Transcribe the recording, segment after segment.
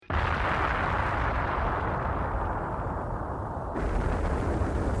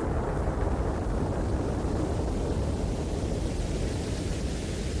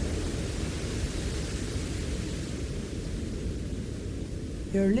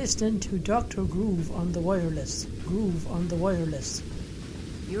You're listening to Dr. Groove on the Wireless. Groove on the Wireless.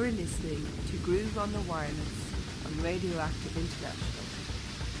 You're listening to Groove on the Wireless on Radioactive International.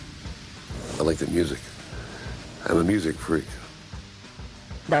 I like the music. I'm a music freak.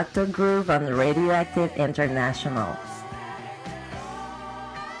 Dr. Groove on the Radioactive International.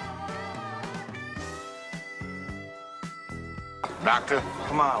 Doctor?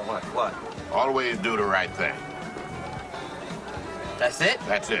 Come on, what? Always do the right thing. That's it?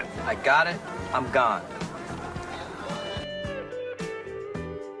 That's it. I got it. I'm gone.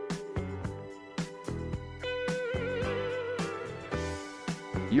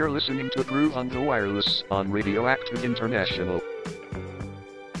 You're listening to Groove on the Wireless on Radioactive International.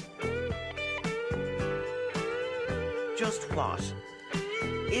 Just what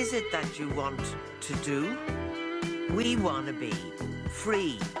is it that you want to do? We want to be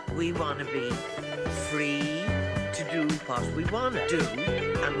free. We want to be free to do what we want to do,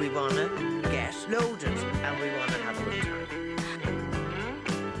 and we want to get loaded, and we want to have a good time.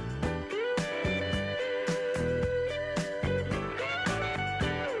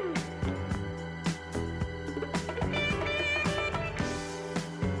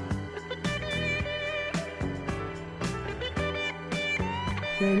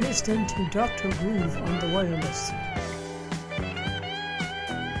 You're listening to Dr. Groove on the Wireless.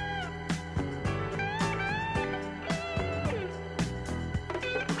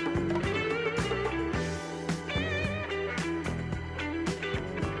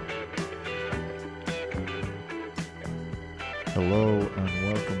 Hello and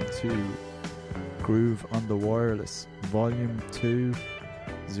welcome to Groove on the Wireless, Volume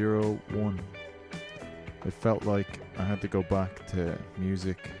 201. It felt like I had to go back to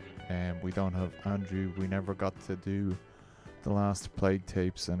music, and we don't have Andrew. We never got to do the last Plague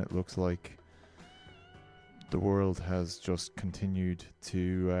tapes, and it looks like the world has just continued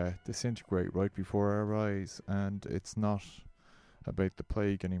to disintegrate right before our eyes. And it's not about the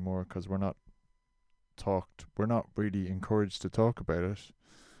plague anymore, because we're not really encouraged to talk about it,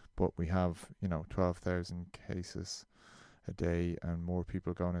 but we have 12,000 cases a day and more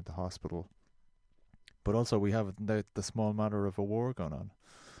people going into hospital. But also we have the small matter of a war going on.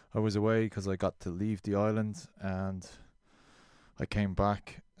 I was away because I got to leave the island, and I came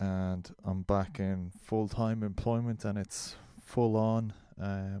back, and I'm back in full-time employment, and it's full on,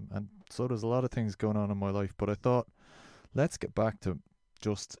 and so there's a lot of things going on in my life. But I thought, let's get back to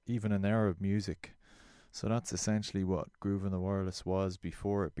just even an hour of music. So that's essentially what Groove on the Wireless was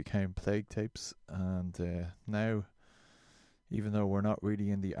before it became Plague Tapes. And now, even though we're not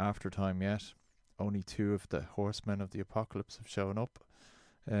really in the aftertime yet, only 2 of the horsemen of the apocalypse have shown up,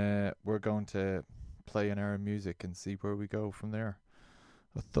 we're going to play an hour of music and see where we go from there.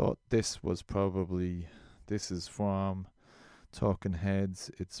 I thought this is from Talking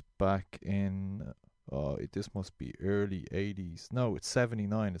Heads. It's back in, this must be early 80s. No, it's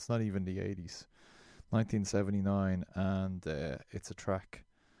 79. It's not even the 80s. 1979, and it's a track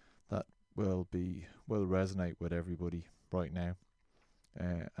that will resonate with everybody right now,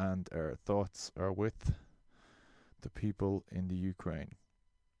 and our thoughts are with the people in the Ukraine.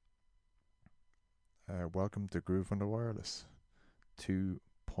 Welcome to Groove on the Wireless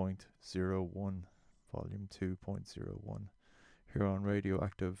 2.01, Volume 2.01, here on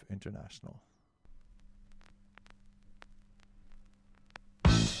Radioactive International.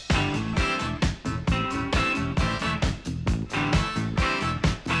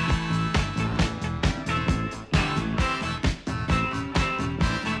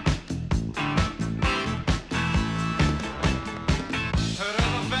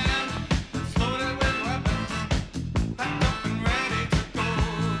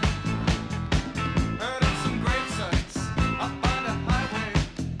 Heard of some grave sites up by the highway,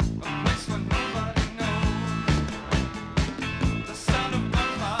 a place where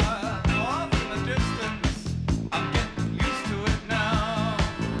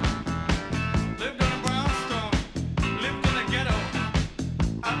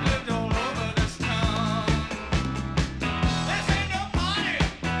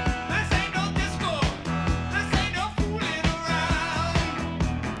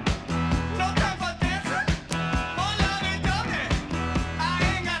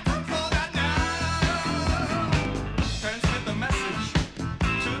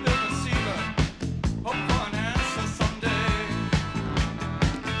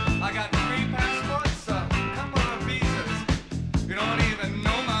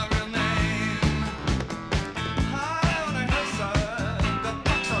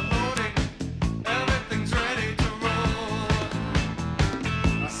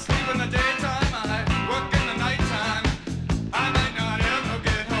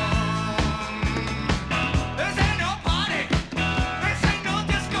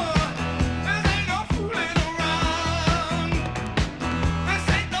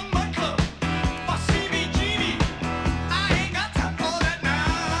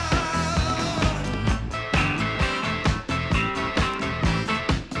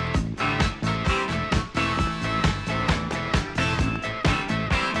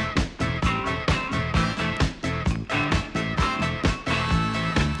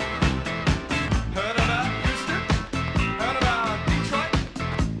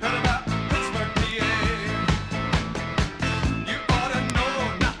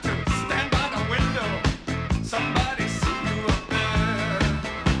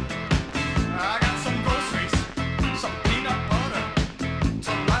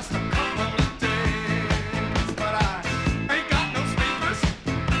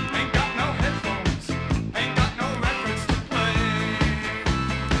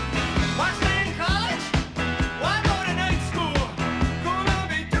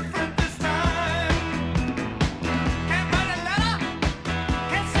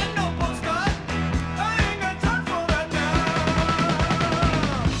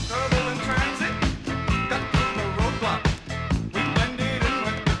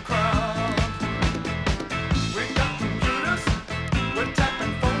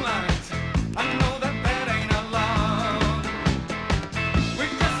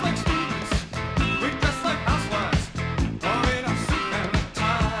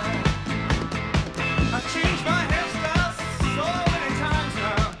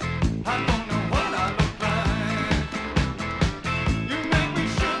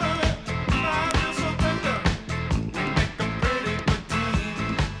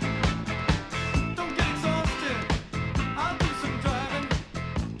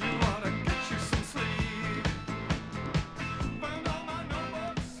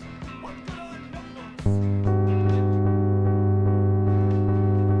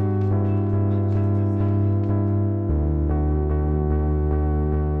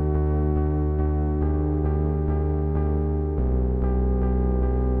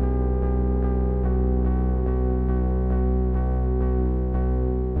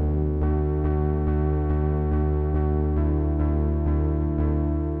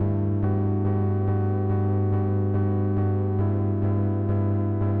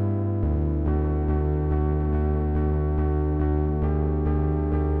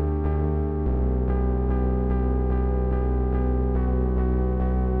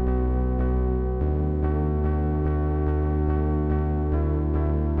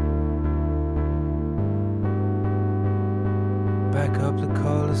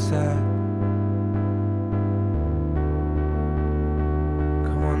cul-de-sac.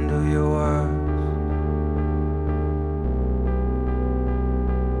 Come on, do your worst.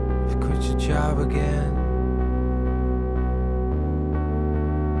 You've quit your job again,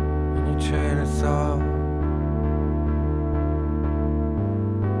 and your train of thought.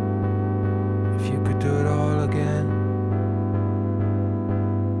 If you could do it all again,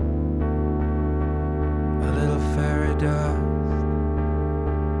 a little fairy dust,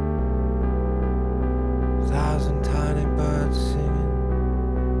 1,000 tiny birds singing.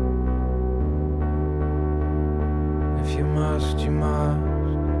 If you must, you must.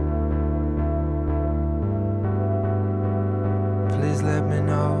 Please let me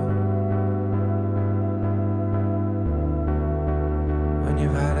know when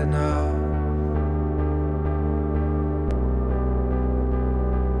you've had enough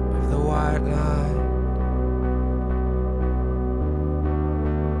of the white light,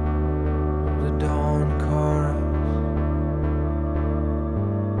 of the dawn chorus.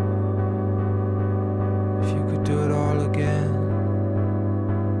 If you could do it all again,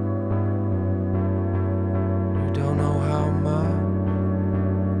 you don't know how much.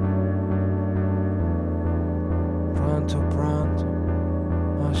 Pronto, pronto,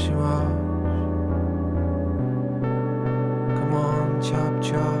 mushy mush. Come on, chop,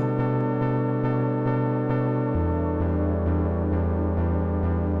 chop.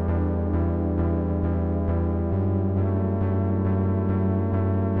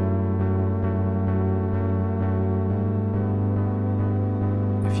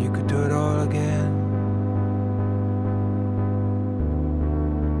 If you could do it all again,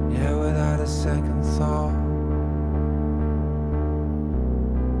 yeah, without a second thought.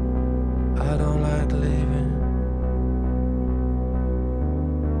 I don't like leaving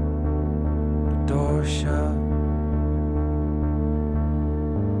the door shut.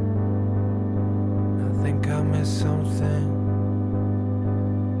 I think I missed something,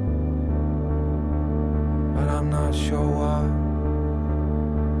 but I'm not sure what.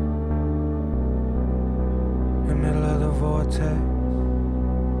 In the middle of the vortex,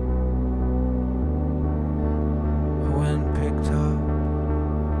 the wind picked up,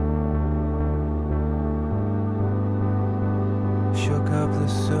 shook up the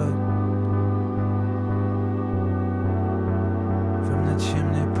soot from the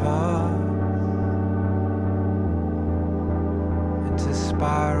chimney pot into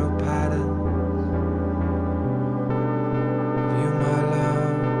spiral patterns. You, my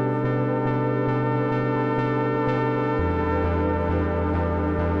love,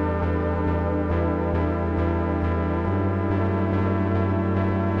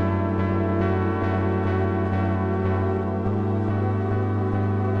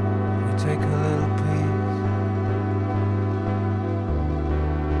 take a little piece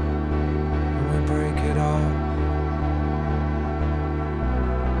and we break it off.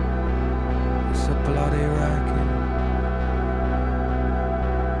 It's a bloody racket.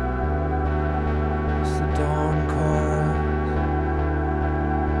 It's the dawn chorus.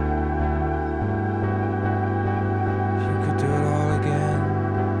 If you could do it all again,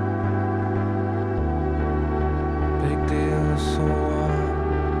 big deal, so what?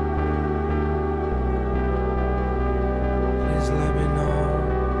 Let me know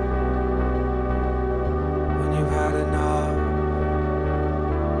when you've had enough.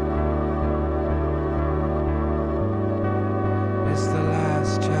 It's the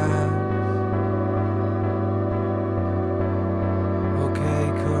last chance. Okay,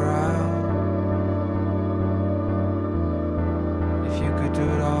 corral. If you could do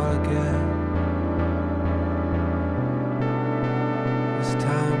it all again, this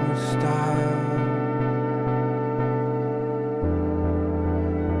time with style.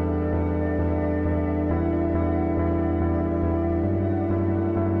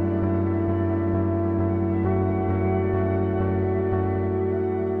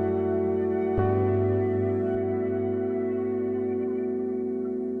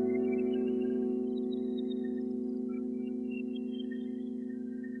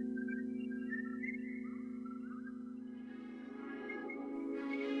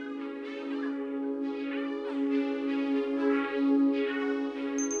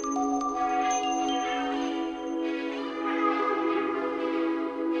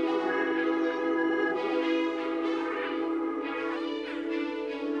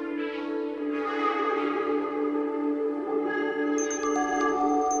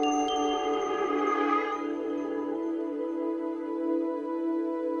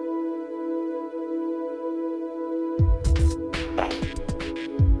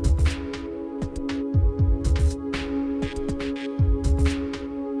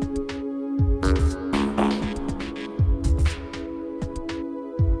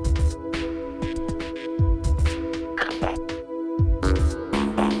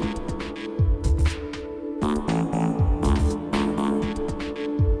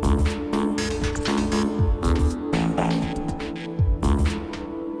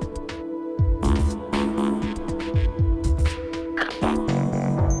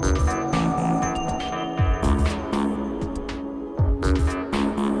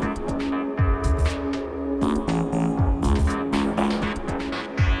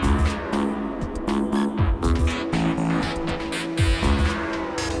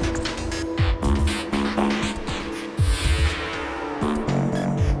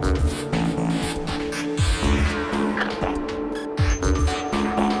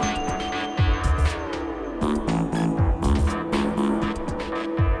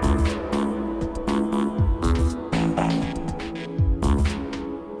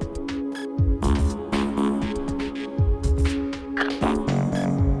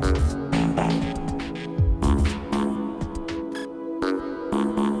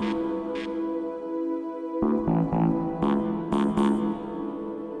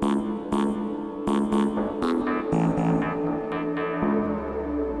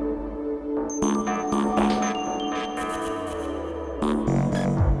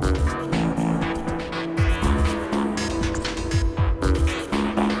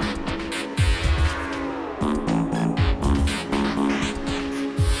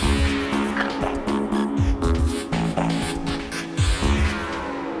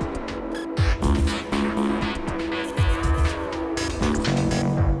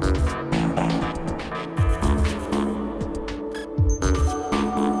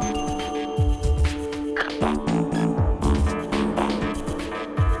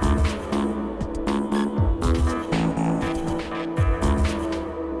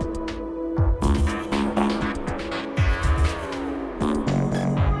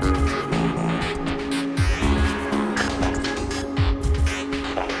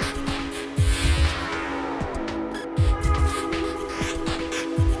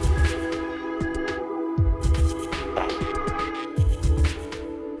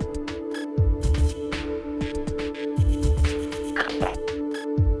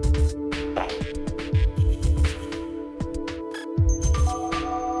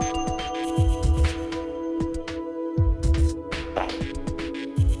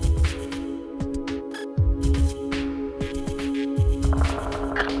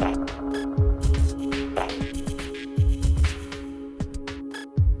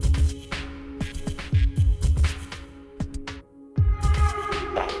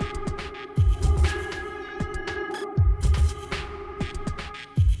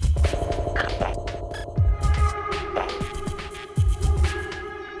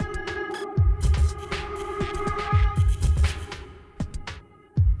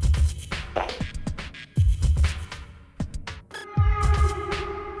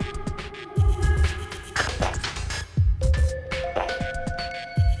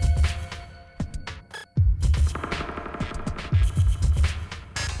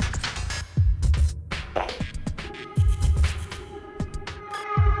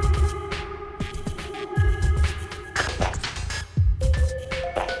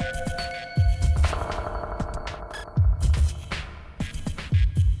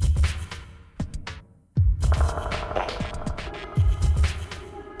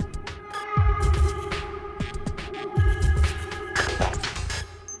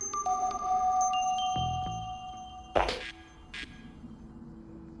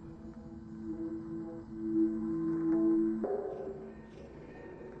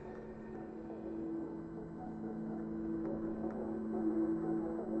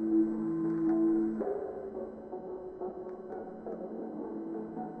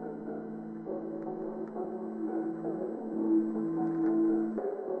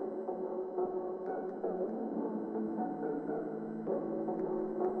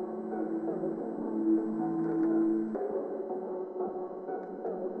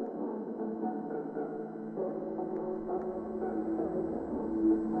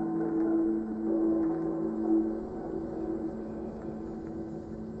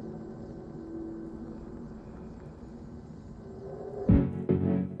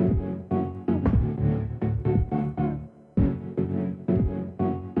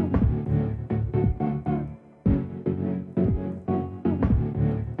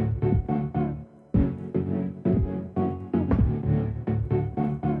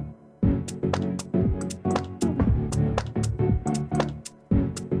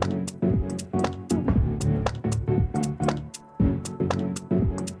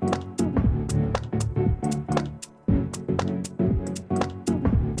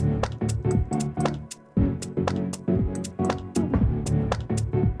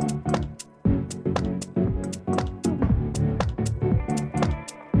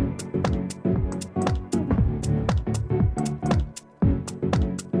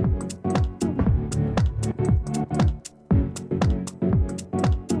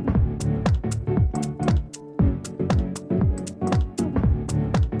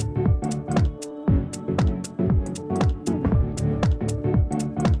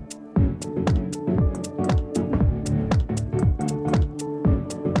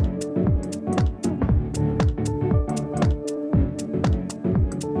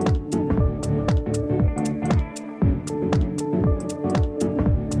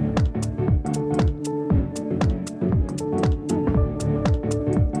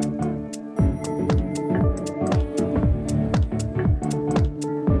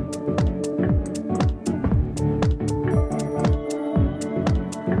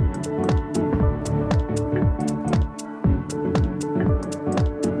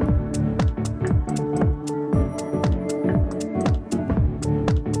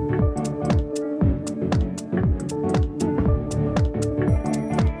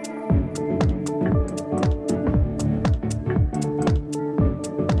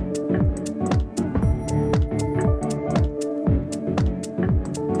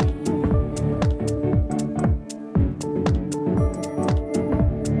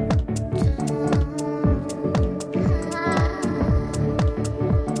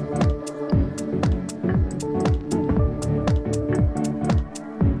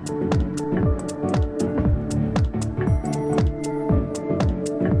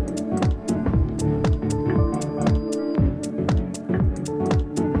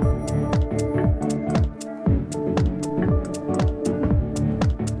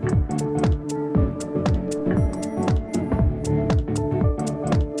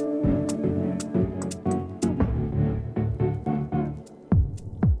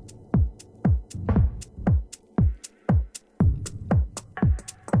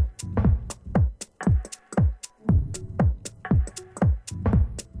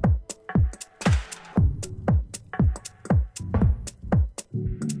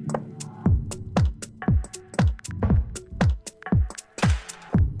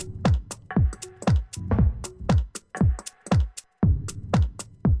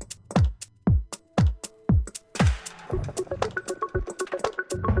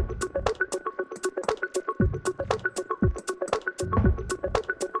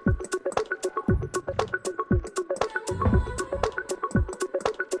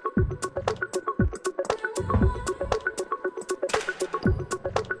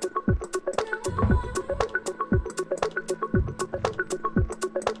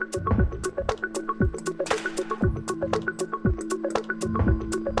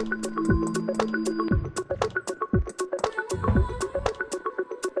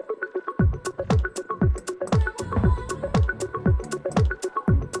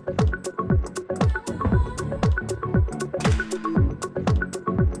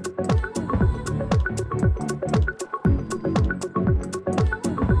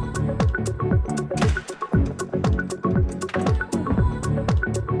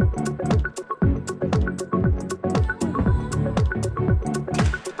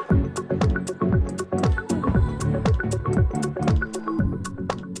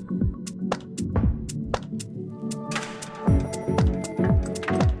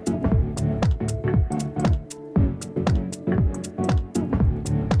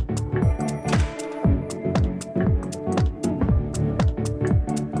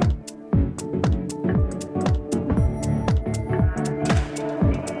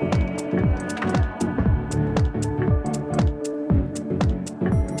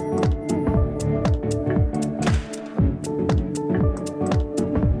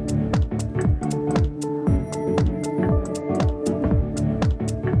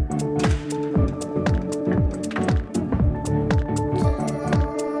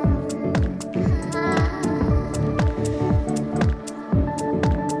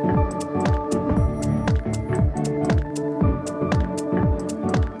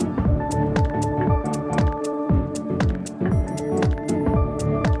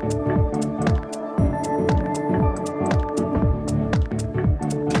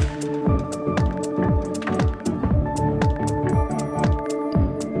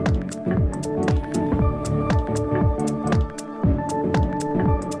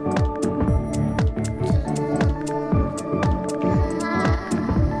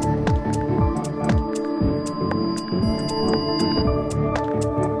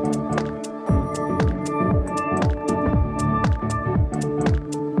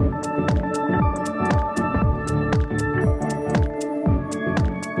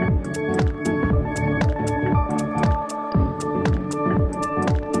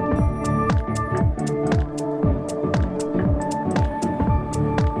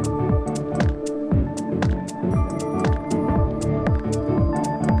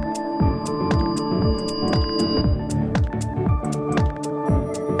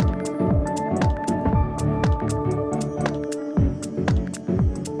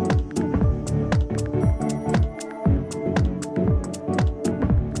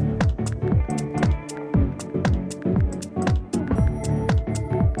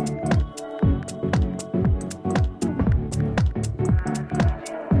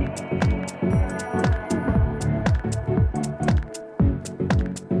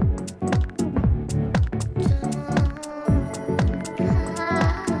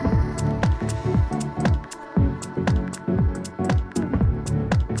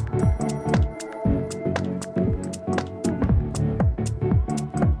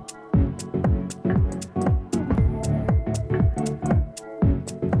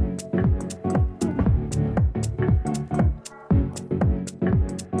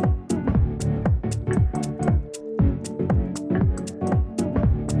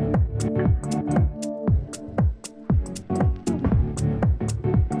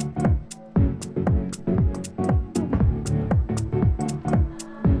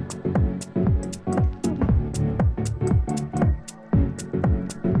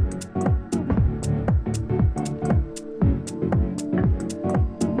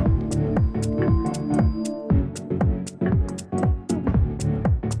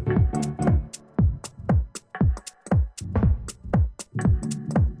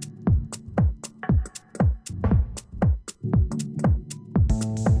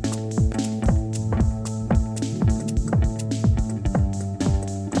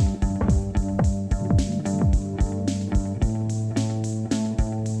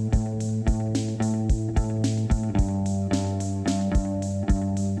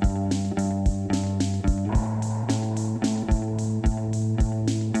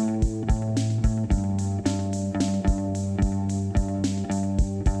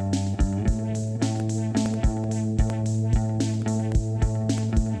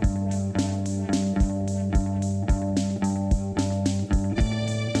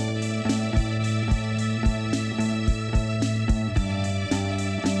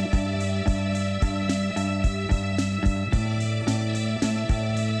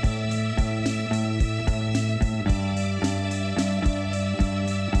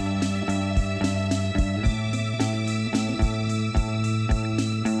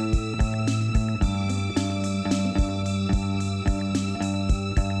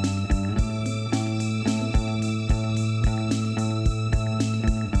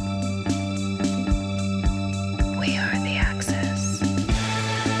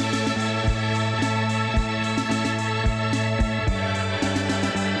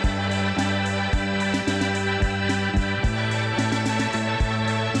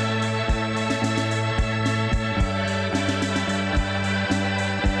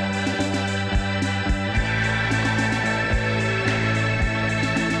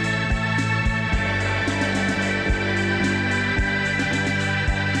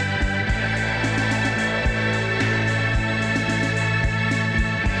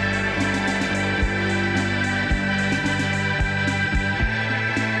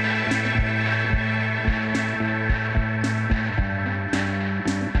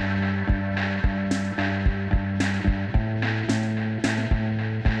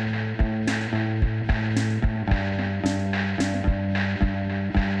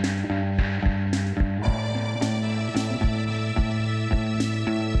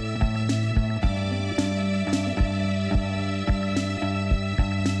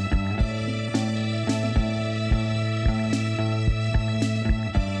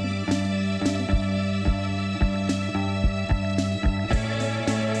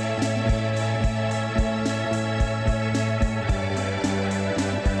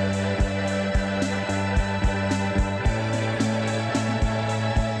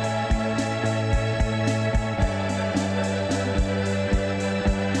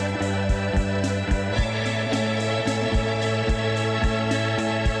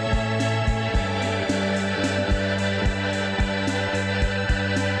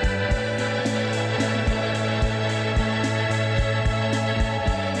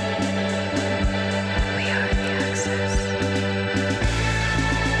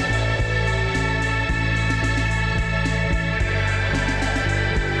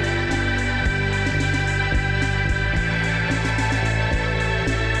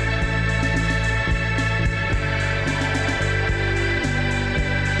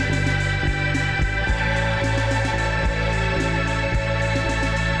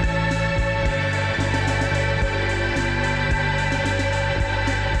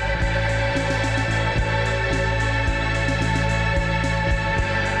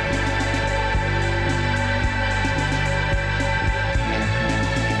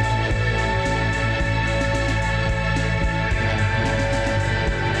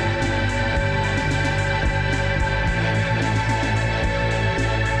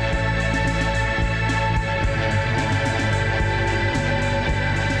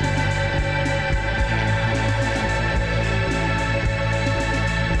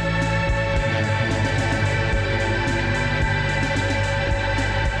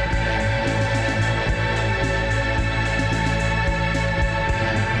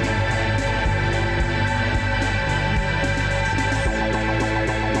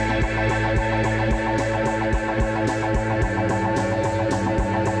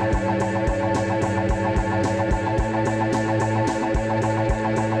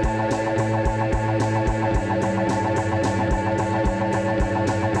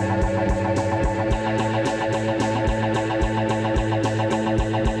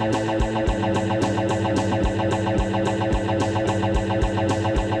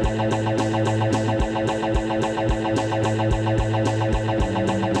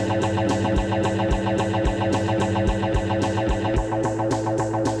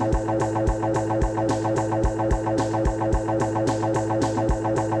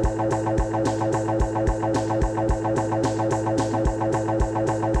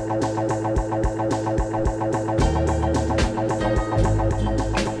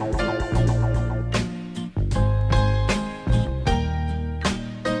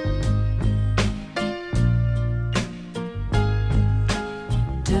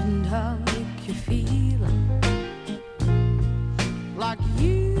 like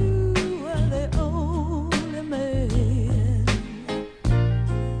you were the only man.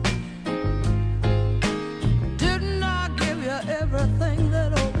 Didn't I give you everything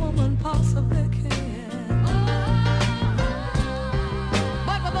that a woman possibly can?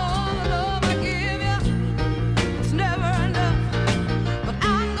 But with all the love I give you, it's never enough. But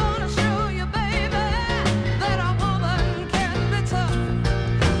I'm gonna show you, baby, that a woman can be tough.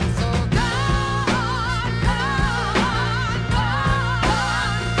 So go on, come on, go on,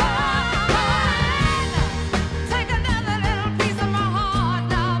 go on. Take another little piece of my heart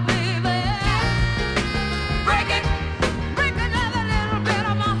now, baby. Break it, break another little bit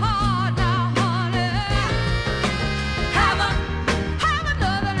of my heart now, honey. Have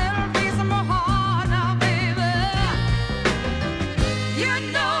another little piece of my heart now, baby. You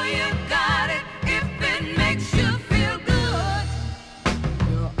know you got it if it makes you feel good.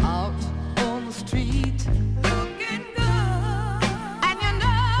 You're out on the street looking good, and you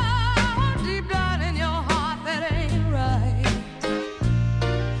know deep down in your heart that ain't right.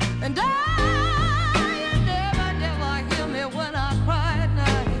 And you never hear me when I cry at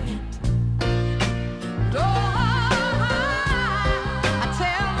night. I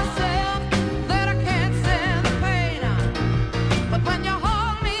tell myself that I can't stand the pain, but when you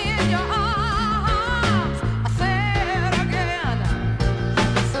hold me in your arms, I say it again.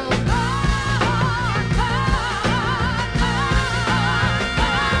 So go on, go on, go on.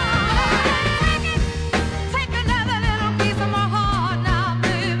 Take another little piece of my heart now,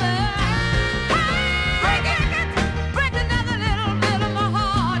 baby. Break it, break another little bit of my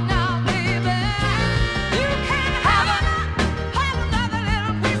heart now, baby. You can have another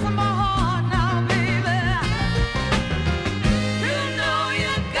little piece of my heart now, baby. You know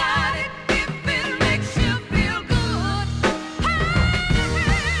you got it if it makes you feel good.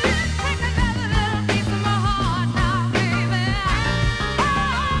 Take another little piece of my heart now, baby.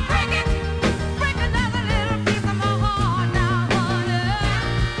 Break it, break another little piece of my heart now, honey.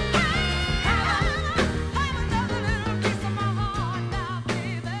 Have another little piece of my heart now,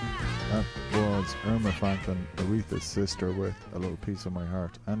 baby. That was Irma Franklin, Aretha's sister, with A Little Piece of My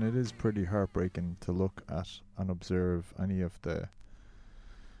Heart. And it is pretty heartbreaking to look at and observe any of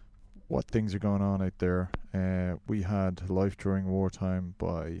what things are going on out there. We had Life During Wartime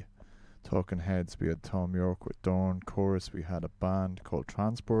by Talking Heads. We had Tom York with Dawn Chorus. We had a band called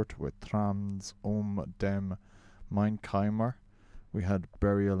Transport with Trans Dem Meinkeimer. We had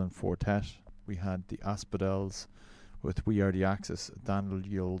Burial and Fortet. We had the Asphodels with We Are the Axis,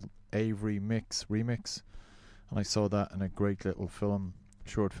 Daniel Avery remix. And I saw that in a great little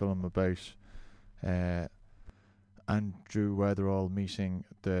short film about Andrew Weatherall meeting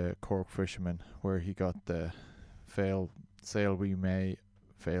the Cork fishermen, where he got the sail we may,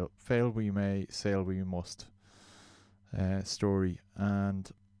 sail we must story.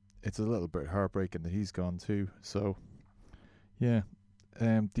 And it's a little bit heartbreaking that he's gone too. So, yeah.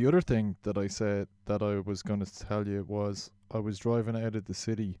 The other thing that I said that I was going to tell you was I was driving out of the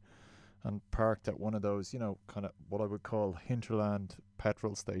city and parked at one of those, kind of what I would call hinterland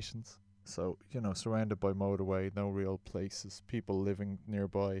petrol stations. So, surrounded by motorway, no real places, people living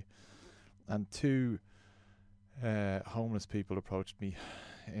nearby. And two homeless people approached me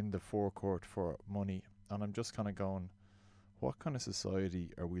in the forecourt for money. And I'm just kind of going, what kind of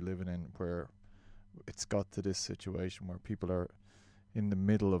society are we living in where it's got to this situation where people are in the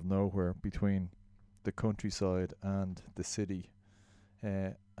middle of nowhere between the countryside and the city,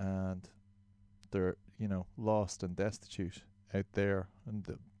 and they're lost and destitute out there in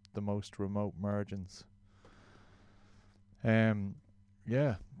the most remote margins.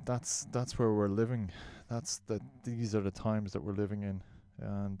 Yeah, that's where we're living. These are the times that we're living in,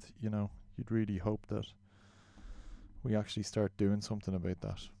 and you'd really hope that we actually start doing something about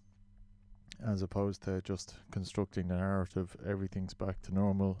that, as opposed to just constructing the narrative, everything's back to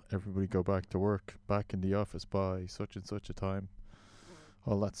normal, everybody go back to work, back in the office by such and such a time,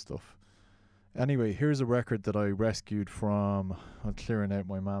 all that stuff. Anyway, here's a record that I rescued from clearing out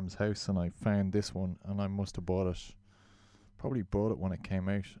my mum's house, and I found this one, and I must have probably bought it when it came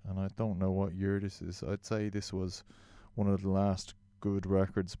out, and I don't know what year this is. I'd say this was one of the last good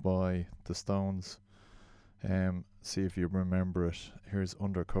records by the Stones. See if you remember it. Here's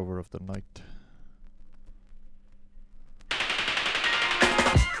Undercover of the Night.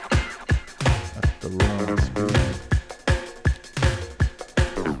 At the wrong speed.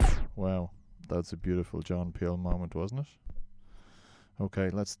 Wow, that's a beautiful John Peel moment, wasn't it? Okay,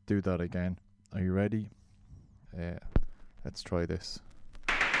 let's do that again. Are you ready? Let's try this.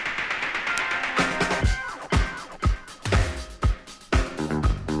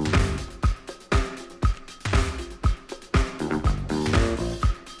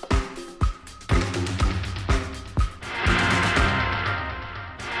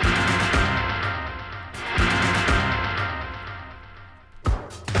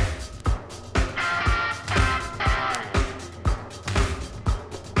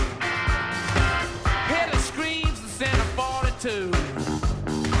 attitude.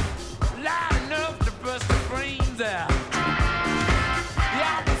 Loud enough to burst the brains out. The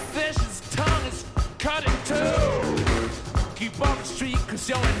opposition's tongue is cut in two. Keep off the street cause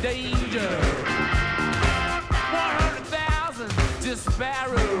you're in danger. 100,000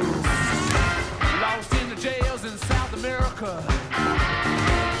 disparados lost in the jails in South America.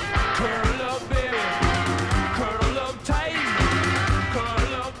 Curl up, baby. Curl up tight.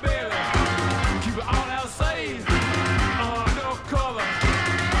 Curl up, baby. Keep it all out safe. Undercover.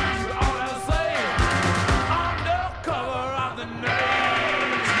 Keep it all out safe. Undercover of the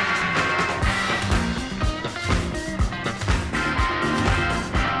night.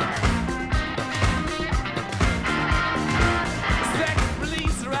 The sex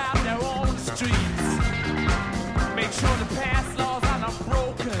police are out there on the streets. Make sure the past laws are not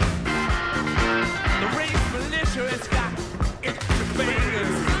broken. The race militia has got extra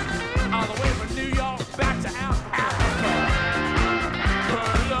fingers all the way from New York back to Africa.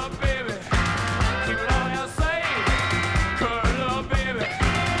 Curl up, baby. Keep it all out safe. Curl up, baby.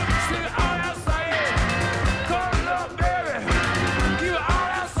 Keep it all out safe. Curl up, baby. Keep it all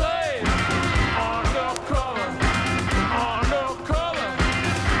out safe. Undercover. Undercover.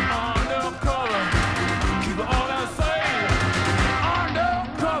 Undercover. Keep it all out safe.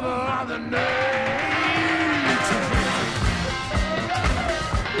 Undercover of the night.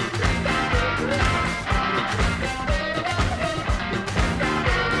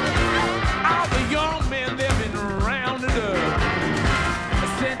 All the young men, they've been rounded up,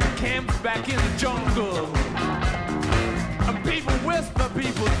 sent to camps back in the jungle. And people whisper,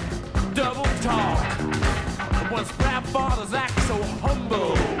 people double talk. Once rap fathers act so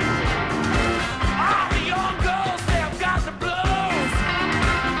humble. All the young girls, they've got the blues.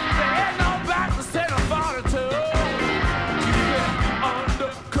 They ain't no back to set a body to. Keep it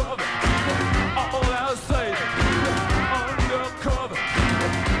undercover. All I'll say. Undercover.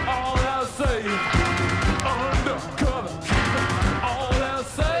 All I'll say. Undercover. All I'll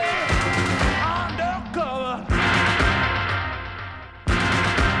say. Undercover.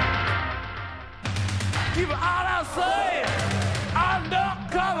 Keep it all I'll say.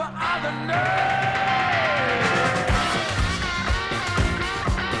 Undercover of the night.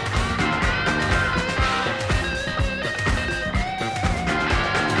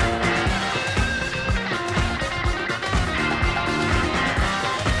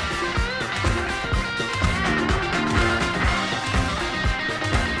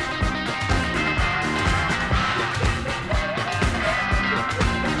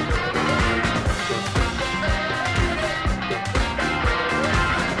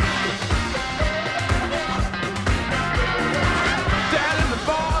 Down in the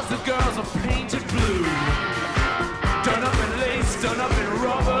bars, the girls are painted blue. Done up in lace, done up in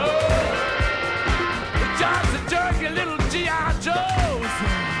rubber. The jobs are dirty little G.I. Joes.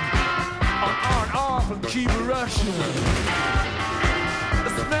 On R&R from Cuba, Russia. The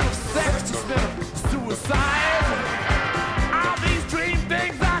smell of sex, the smell of suicide. All these dream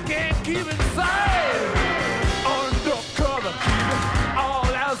things I can't keep inside. Undercover, keep it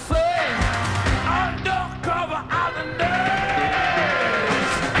all outside. Undercover of the night.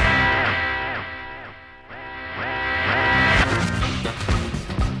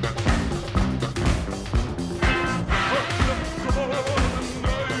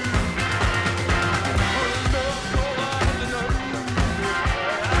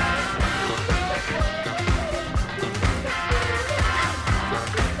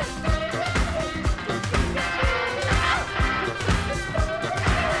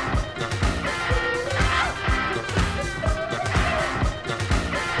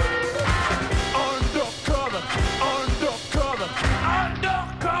 Undercover, undercover,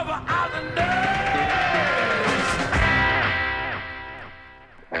 undercover of the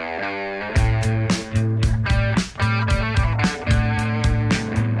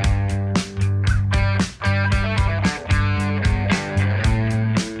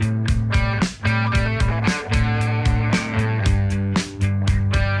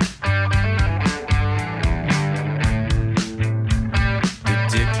The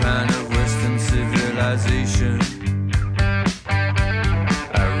decline of Western civilization.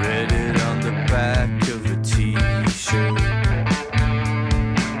 I read it on the back of a T-shirt.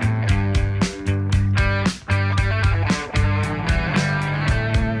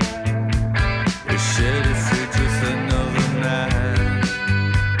 I shared a fridge with another man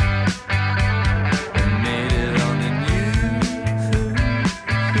and made it on a news.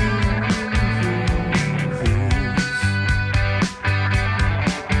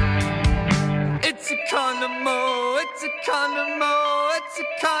 It's a condom-o, it's a condom-o, it's a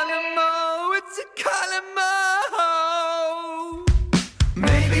condom-o, it's a condom-o.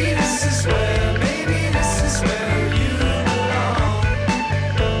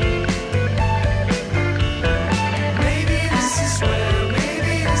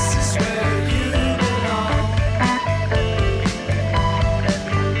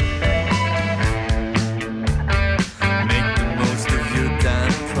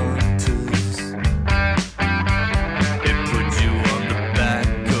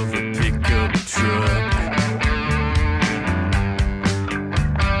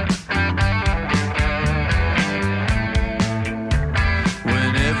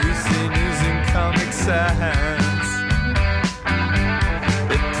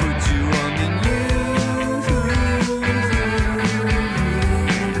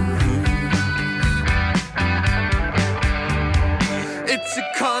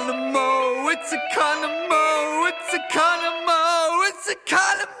 Maybe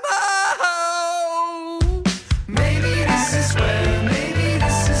this is where you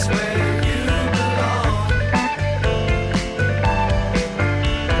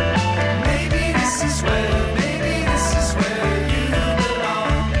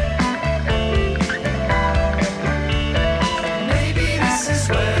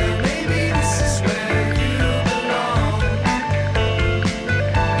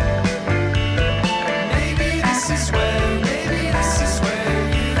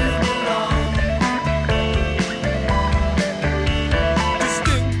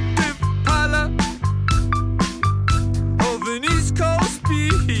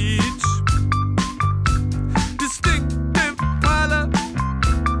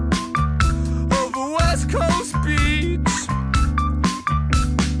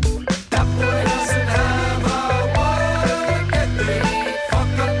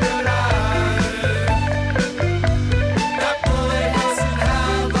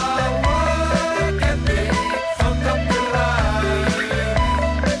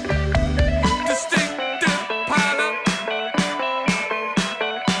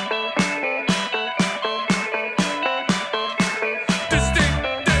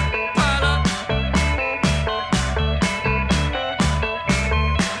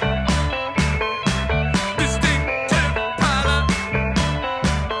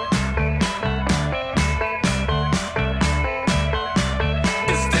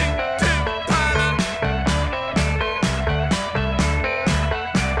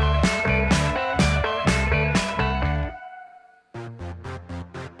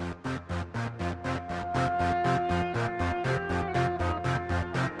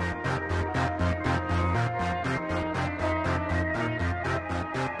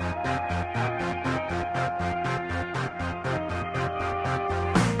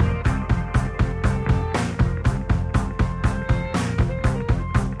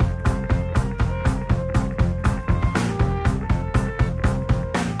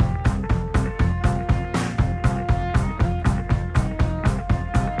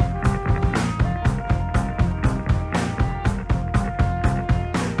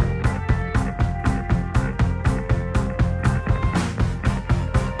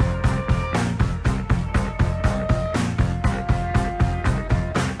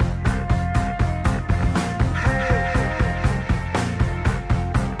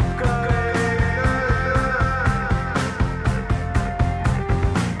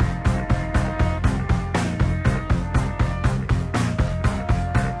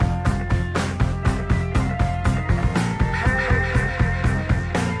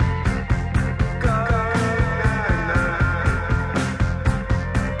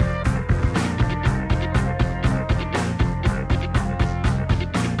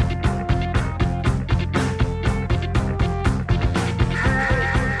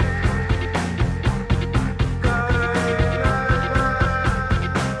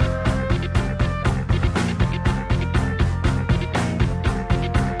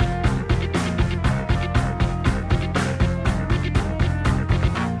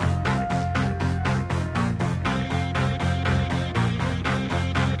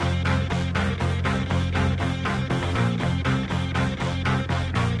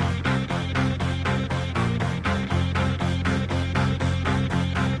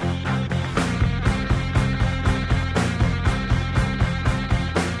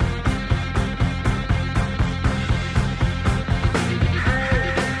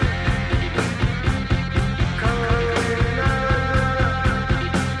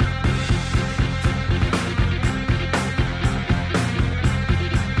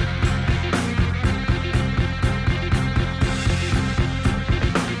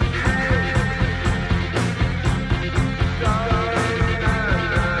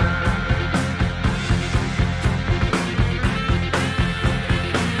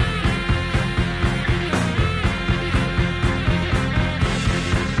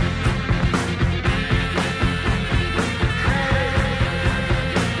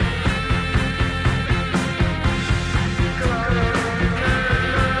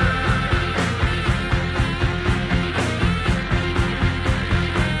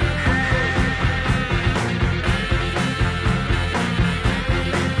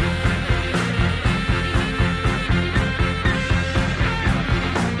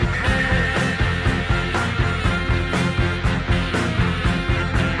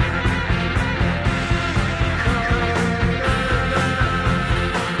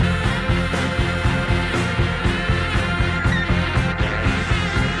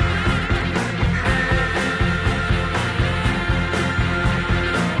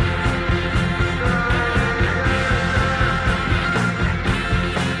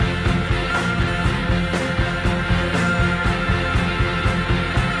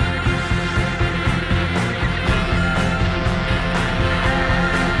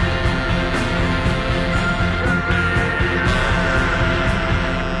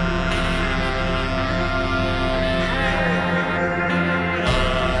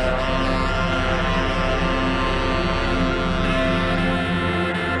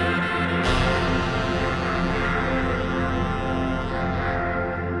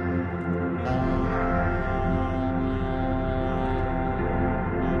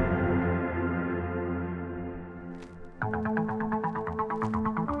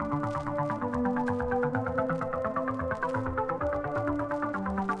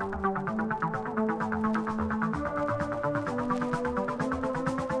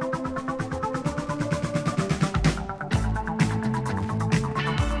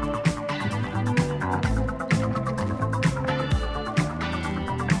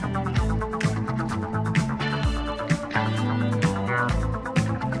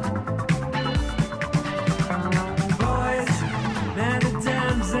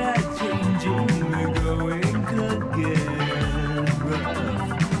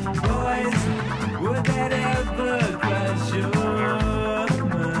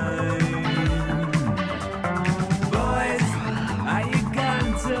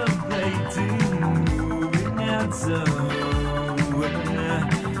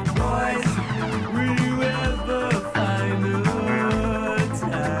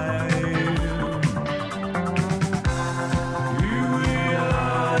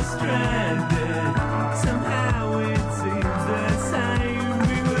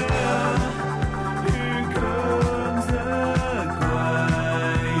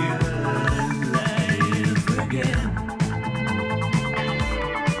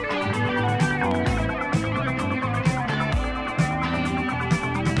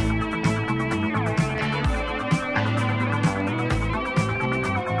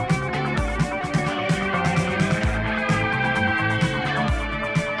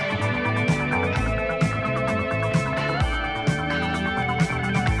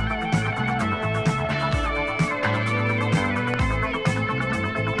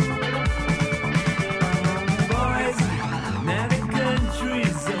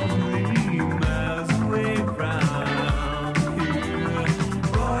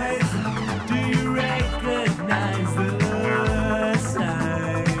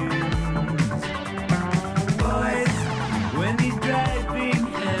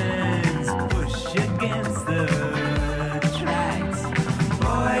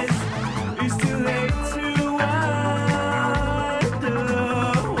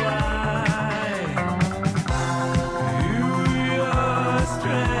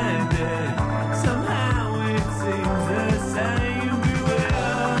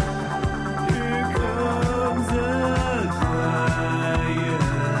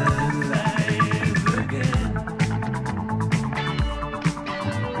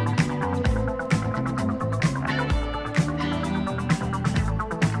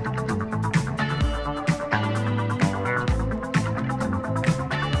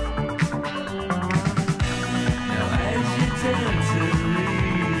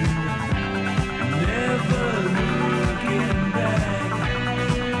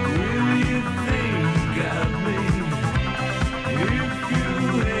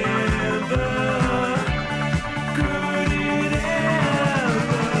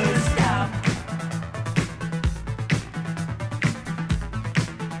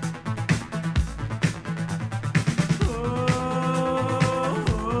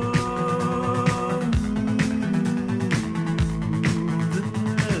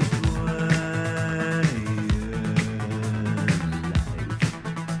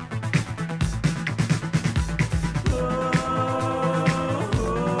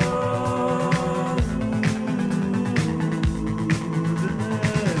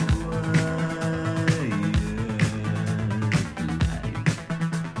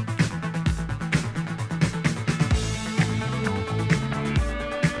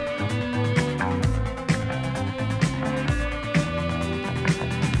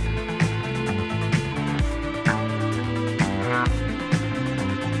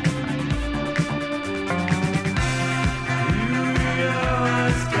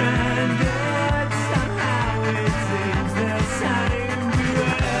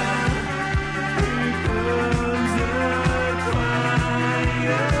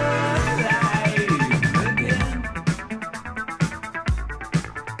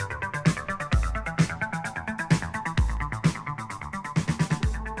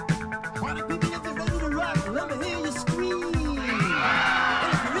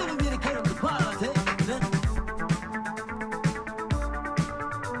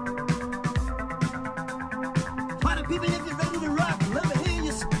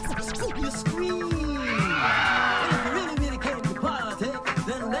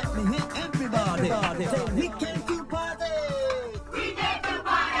and let me hear everybody say we came to party. We came to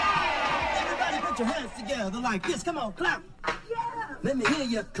party. Everybody put your hands together like this. Come on, clap. Yeah. Let me hear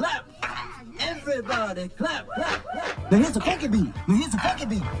you clap. Everybody clap, clap, clap. Now here's a funky beat. Now here's a funky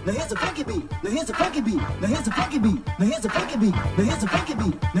beat. Now here's a funky beat. Now here's a funky beat. Now here's a funky beat. Now here's a funky beat. Now here's a funky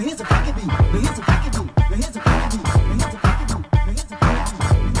beat. Now here's a funky beat. Now here's a funky beat. Now here's a funky beat. Now here's a funky beat. Now here's a funky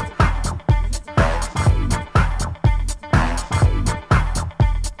beat.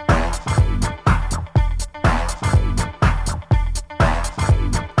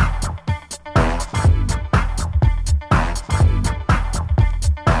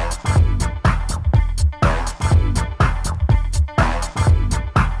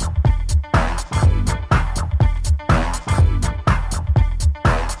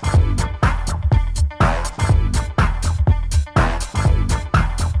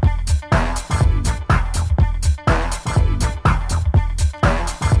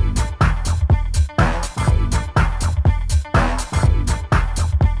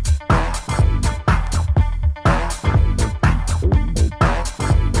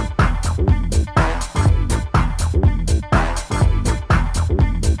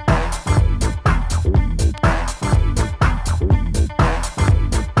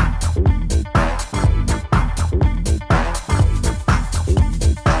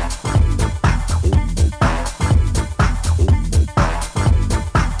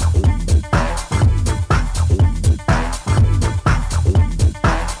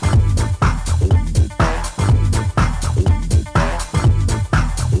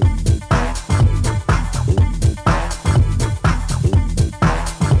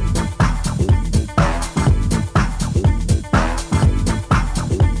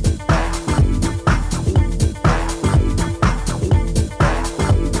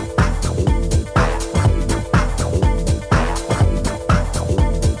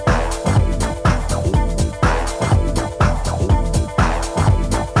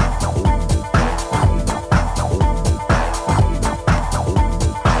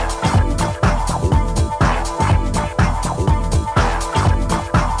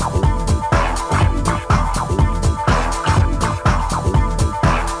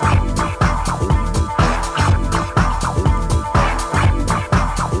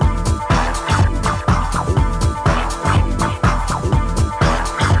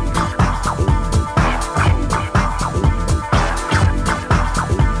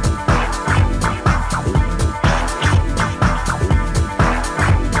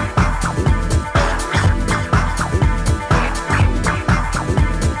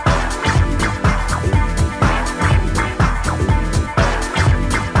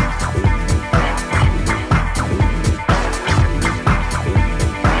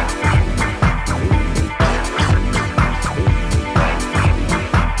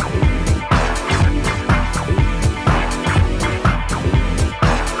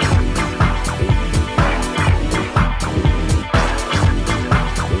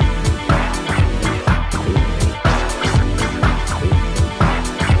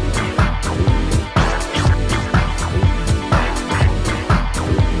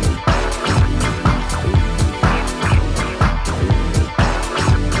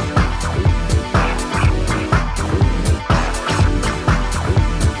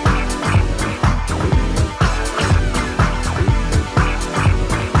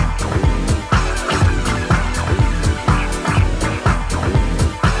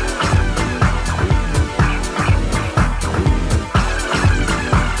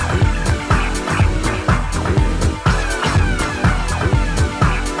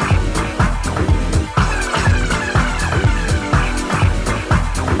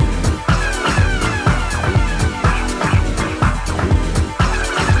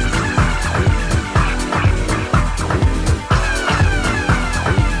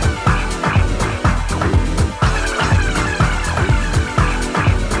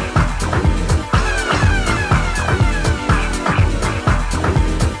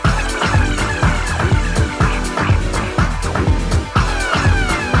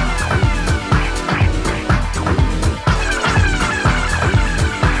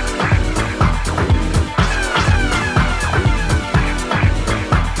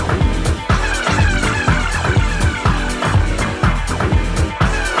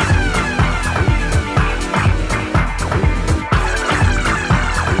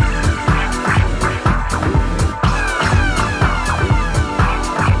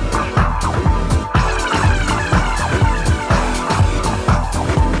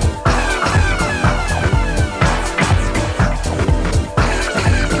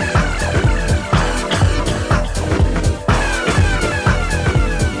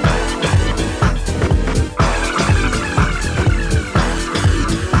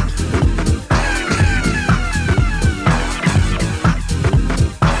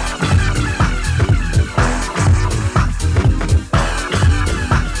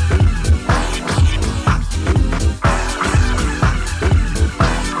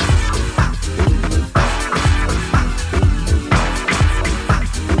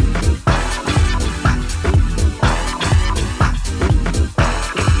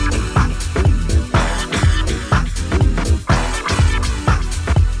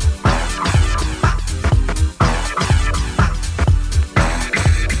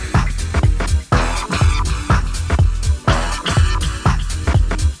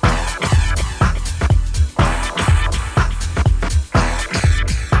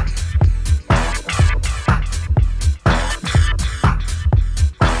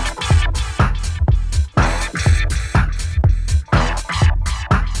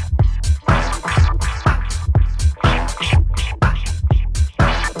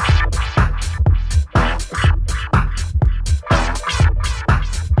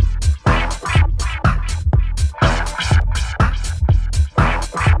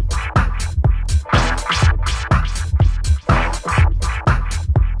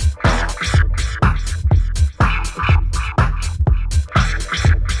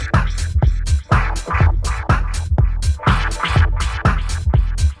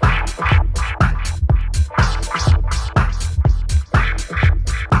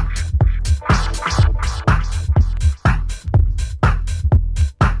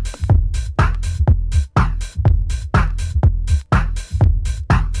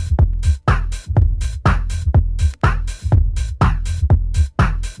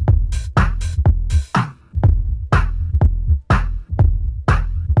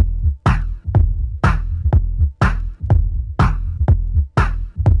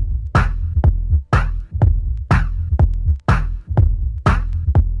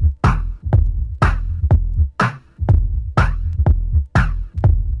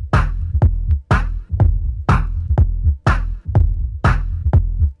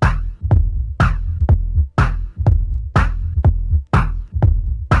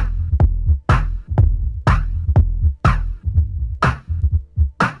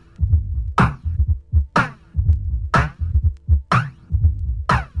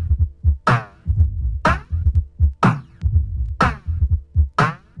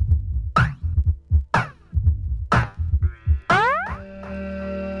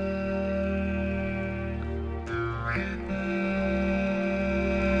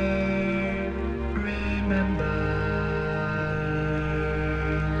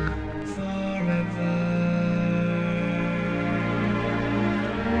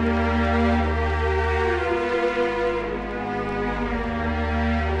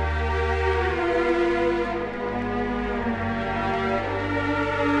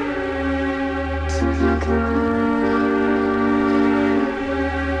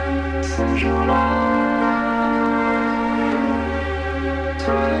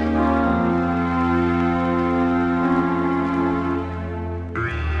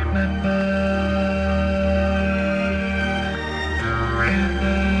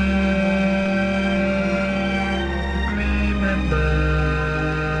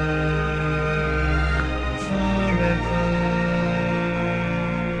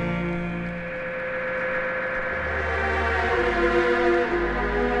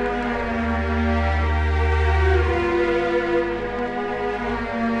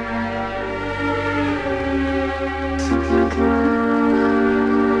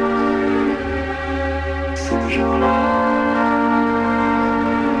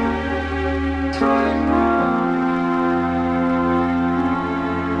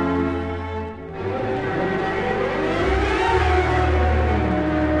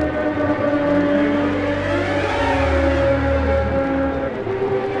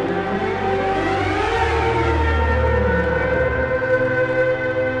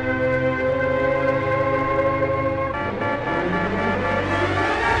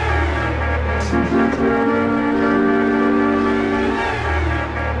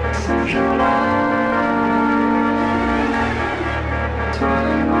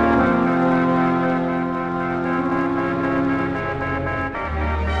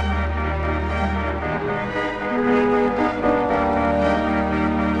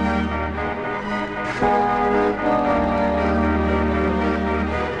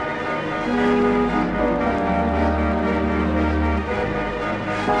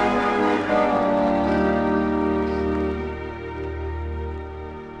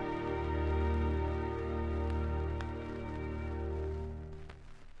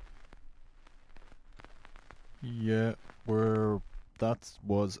 Yeah, that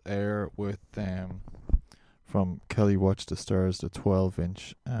was Air with from Kelly Watch the Stars, the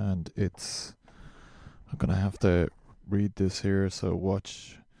 12-inch, and I'm gonna have to read this here. So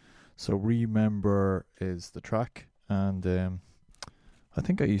Remember is the track, and I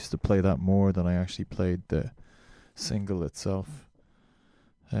think I used to play that more than I actually played the single itself.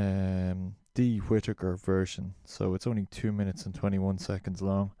 Dee Whittaker version, so it's only 2 minutes and 21 seconds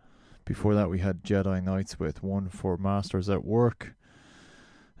long. Before that we had Jedi Knights with One for Masters at Work.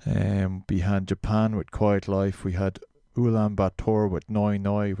 We had Japan with Quiet Life. We had Ulaanbaatar with Noi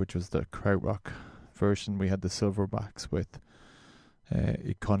Noi, which was the krautrock version. We had the Silverbacks with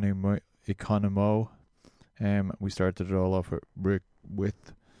Economo. We started it all off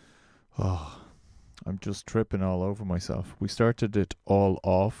with I'm just tripping all over myself. We started it all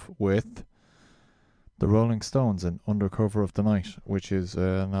off with the Rolling Stones and Undercover of the Night, which is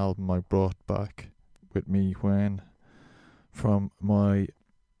an album I brought back with me from my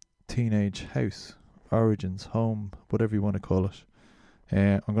teenage house, origins, home, whatever you want to call it.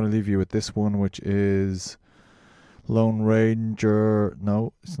 I'm going to leave you with this one, which is Lone Ranger.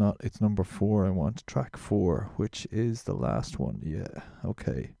 No, it's not. It's number 4. I want track 4, which is the last one. Yeah,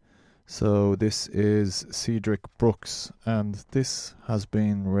 okay. So this is Cedric Brooks, and this has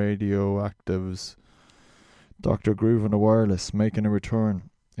been Radioactive's Dr. Groove on the Wireless, making a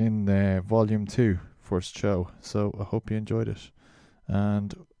return in Volume 2, first show. So I hope you enjoyed it,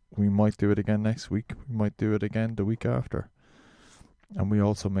 and we might do it again next week. We might do it again the week after, and we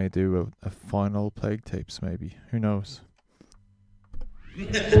also may do a final Plague Tapes, maybe. Who knows?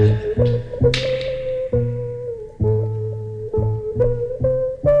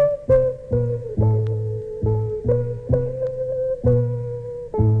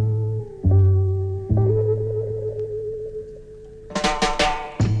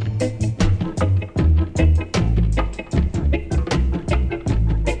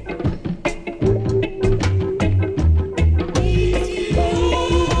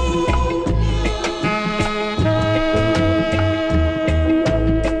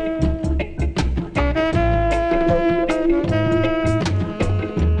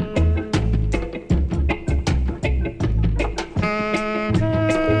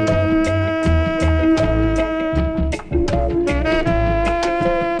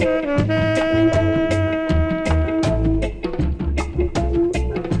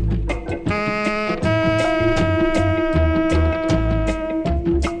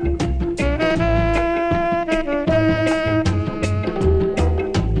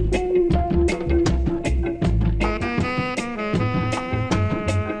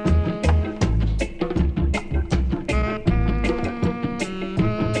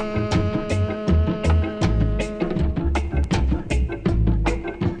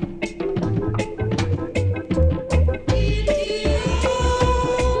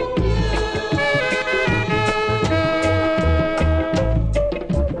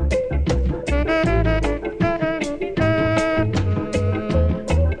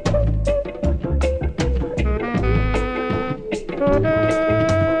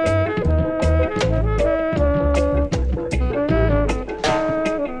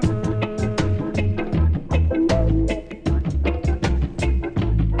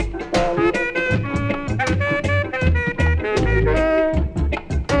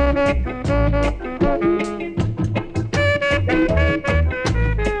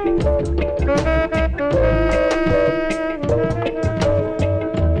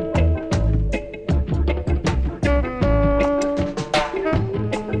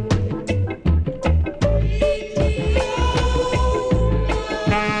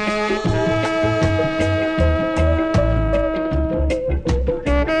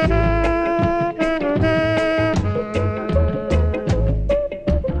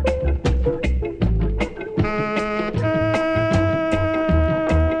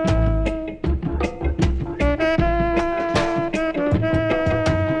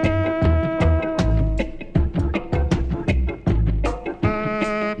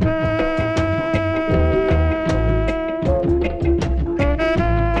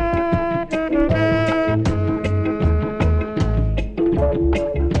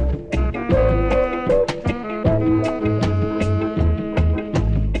 Thank you.